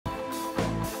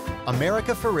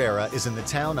America Ferrera is in the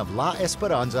town of La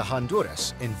Esperanza,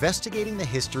 Honduras, investigating the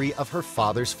history of her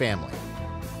father's family.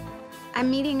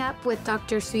 I'm meeting up with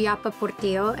Dr. Suyapa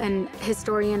Portillo, an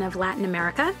historian of Latin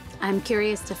America. I'm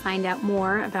curious to find out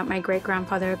more about my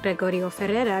great-grandfather Gregorio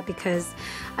Ferrera because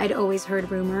I'd always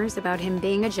heard rumors about him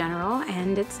being a general,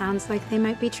 and it sounds like they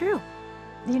might be true.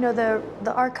 You know, the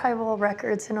archival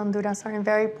records in Honduras are in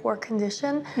very poor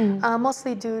condition,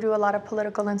 mostly due to a lot of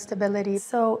political instability.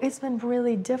 So it's been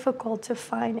really difficult to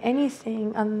find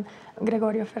anything on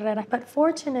Gregorio Ferrera. But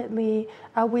fortunately,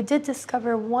 we did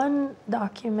discover one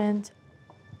document.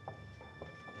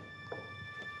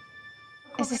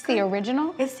 Is this the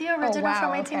original? It's the original from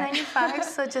 1895, okay.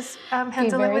 So just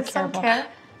handle it with some care.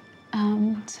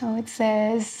 So it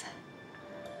says,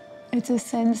 it's a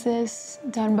census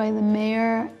done by the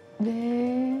mayor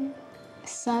de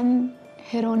San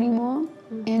Jerónimo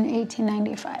in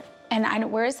 1895.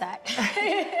 And where is that?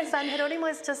 San Jerónimo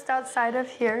is just outside of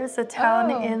here. It's a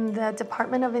town in the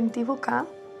department of Intibucá.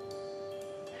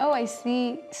 Oh, I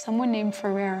see someone named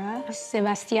Ferrera.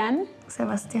 Sebastián?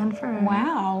 Sebastián Ferrera.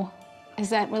 Wow. Is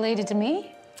that related to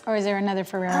me? Or is there another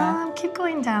Ferrera? Keep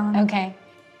going down. Okay.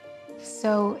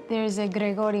 So there's a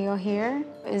Gregorio here.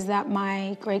 Is that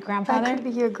my great-grandfather? That could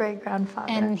be your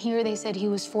great-grandfather. And here they said he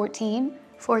was 14?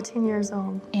 14 years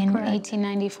old. In correct.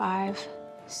 1895.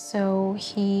 So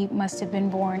he must have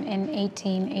been born in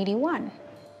 1881.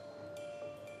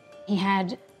 He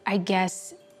had, I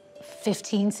guess,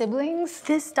 15 siblings?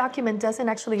 This document doesn't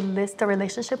actually list the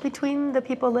relationship between the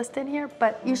people listed here,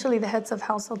 but usually the heads of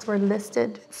households were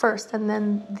listed first and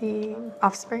then the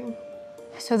offspring.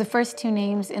 So the first two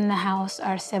names in the house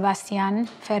are Sebastián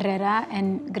Ferrera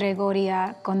and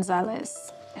Gregoria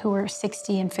González, who were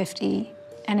 60 and 50.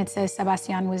 And it says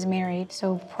Sebastián was married,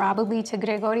 so probably to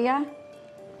Gregoria,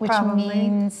 which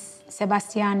means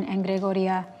Sebastián and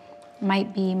Gregoria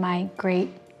might be my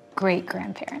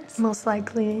great-grandparents. Most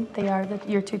likely, they are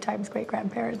your 2 times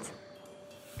great-grandparents.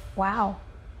 Wow.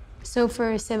 So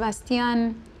for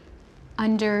Sebastián,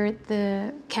 under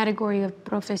the category of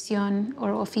profesión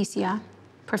or oficia,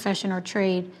 profession or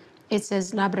trade, it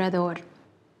says labrador.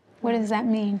 What does that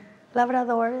mean?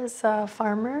 Labrador is a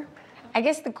farmer. I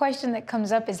guess the question that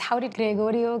comes up is how did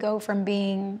Gregorio go from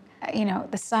being, you know,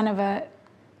 the son of a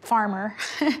farmer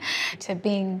to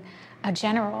being a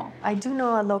general? I do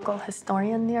know a local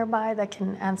historian nearby that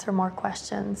can answer more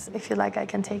questions. If you like, I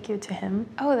can take you to him.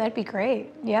 Oh, that'd be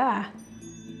great, yeah.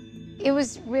 It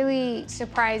was really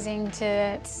surprising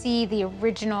to see the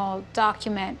original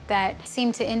document that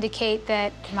seemed to indicate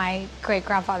that my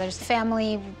great-grandfather's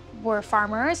family were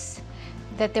farmers,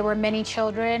 that there were many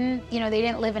children. You know, they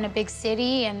didn't live in a big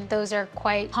city, and those are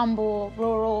quite humble,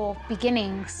 rural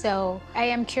beginnings. So I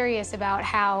am curious about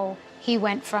how he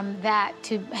went from that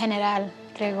to General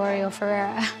Gregorio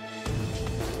Ferrera.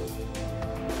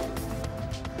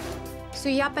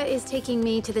 Suyapa is taking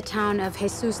me to the town of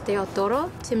Jesus de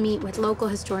Otoro to meet with local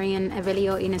historian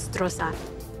Evelio Inestrosa.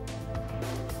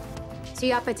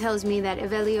 Suyapa tells me that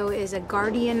Evelio is a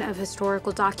guardian of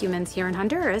historical documents here in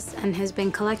Honduras and has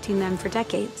been collecting them for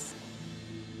decades.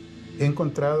 He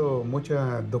encontrado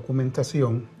mucha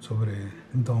documentación sobre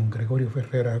don Gregorio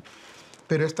Ferrera,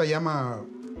 pero esta llama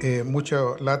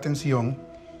mucho la atención.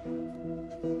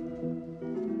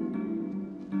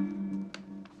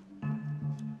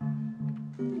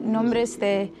 Nombres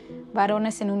de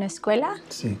varones en una escuela?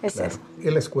 Sí, claro.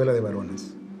 En la escuela de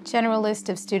varones. General list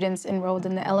of students enrolled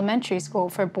in the elementary school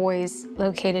for boys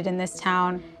located in this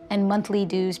town and monthly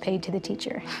dues paid to the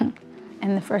teacher.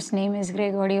 And the first name is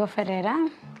Gregorio Ferrera,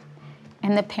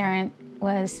 and the parent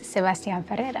was Sebastián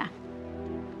Ferrera.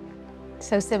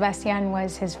 So Sebastián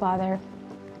was his father.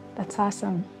 That's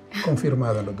awesome.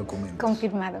 Confirmado en los documentos.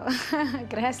 Confirmado.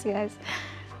 Gracias.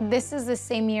 This is the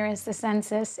same year as the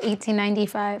census,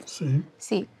 1895. Sí.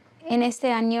 Sí. En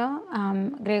este año,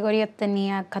 Gregorio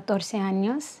tenía 14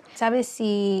 años. ¿Sabes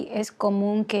si es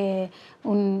común que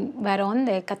un varón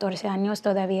de 14 años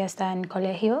todavía está en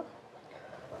colegio?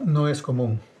 No es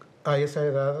común. A esa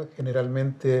edad,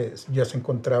 generalmente, ya se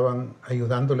encontraban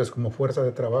ayudándoles como fuerza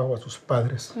de trabajo a sus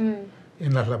padres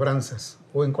en las labranzas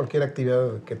o en cualquier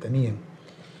actividad que tenían.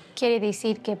 Quiere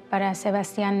decir que para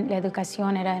Sebastián la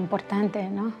educación era importante,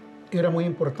 ¿no? Era muy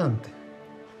importante.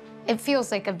 It feels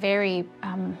like a very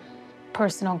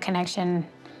personal connection.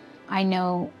 I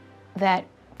know that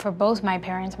for both my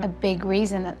parents, a big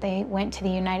reason that they went to the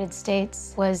United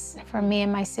States was for me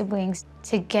and my siblings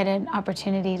to get an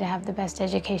opportunity to have the best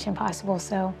education possible.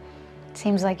 So it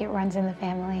seems like it runs in the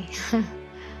family.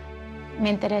 Me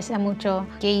interesa mucho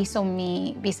qué hizo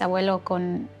mi bisabuelo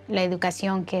con la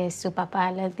educación que su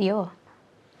papá le dio.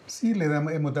 Sí,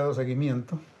 hemos dado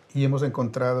seguimiento y hemos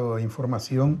encontrado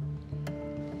información.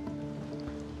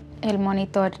 El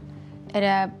monitor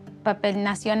era papel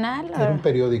nacional? Era un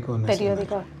periódico nacional.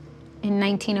 Periódico. In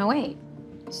 1908.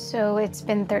 So it's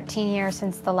been 13 years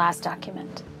since the last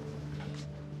document.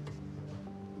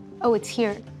 Oh, it's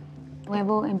here.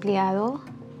 Nuevo empleado,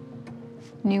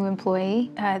 new employee.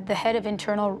 The head of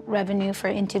internal revenue for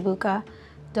Intibucá,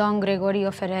 Don Gregorio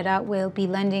Ferrera, will be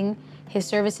lending his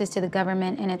services to the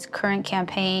government in its current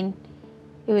campaign.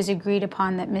 It was agreed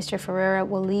upon that Mr. Ferrera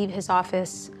will leave his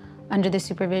office under the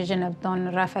supervision of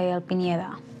Don Rafael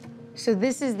Pineda. So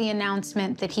this is the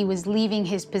announcement that he was leaving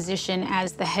his position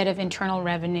as the head of internal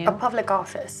revenue. A public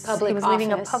office. He was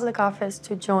leaving a public office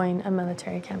to join a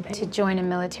military campaign. To join a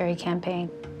military campaign.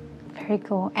 Very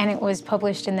cool. And it was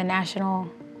published in the national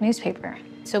newspaper.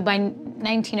 So by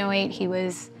 1908, he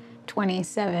was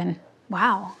 27.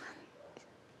 Wow.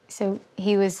 So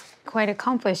he was quite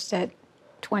accomplished at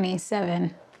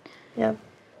 27. Yep.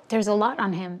 There's a lot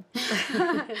on him.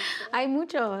 Hay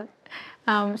mucho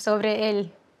sobre él,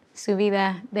 su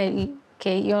vida,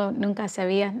 que yo nunca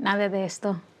sabía nada de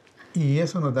esto. Y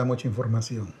eso nos da mucha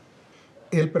información.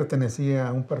 Él pertenecía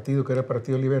a un partido que era el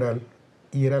Partido Liberal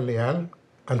y era leal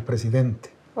al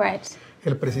presidente. Right.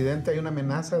 El presidente hay una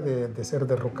amenaza de ser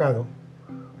derrocado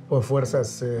por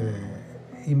fuerzas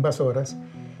invasoras,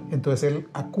 entonces él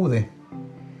acude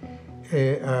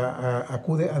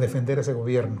a defender ese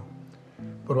gobierno.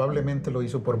 Probablemente lo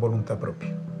hizo por voluntad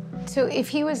propia. So if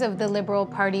he was of the Liberal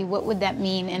Party, what would that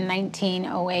mean in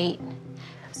 1908?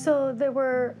 So there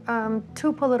were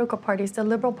two political parties, the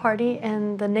Liberal Party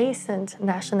and the nascent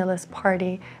Nationalist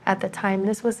Party at the time.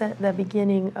 This was at the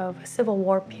beginning of a civil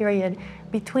war period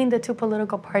between the two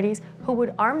political parties who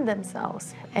would arm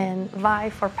themselves and vie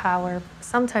for power,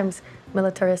 sometimes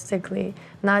militaristically,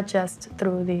 not just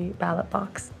through the ballot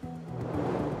box.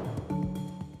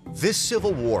 This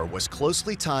civil war was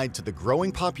closely tied to the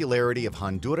growing popularity of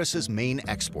Honduras's main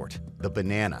export, the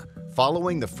banana,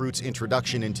 following the fruit's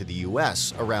introduction into the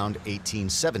U.S. around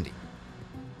 1870.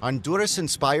 Honduras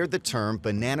inspired the term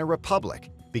Banana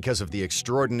Republic because of the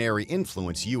extraordinary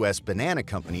influence U.S. banana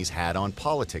companies had on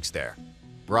politics there.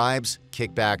 Bribes,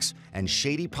 kickbacks, and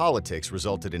shady politics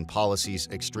resulted in policies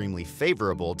extremely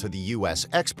favorable to the U.S.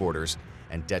 exporters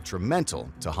and detrimental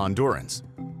to Hondurans.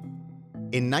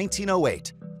 In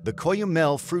 1908, the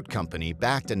Coyumel Fruit Company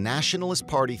backed a Nationalist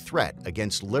Party threat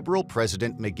against Liberal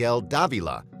President Miguel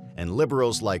Dávila, and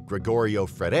liberals like Gregorio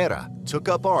Ferrera took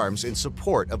up arms in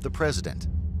support of the president.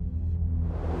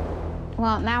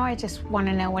 Well, now I just want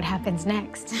to know what happens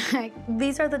next.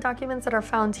 These are the documents that are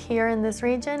found here in this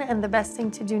region, and the best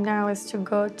thing to do now is to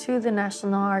go to the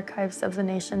National Archives of the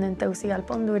Nation in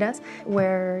Tegucigalpa, Honduras,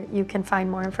 where you can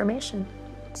find more information.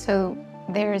 So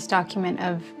there is document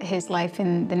of his life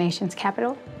in the nation's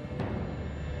capital?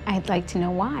 I'd like to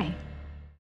know why.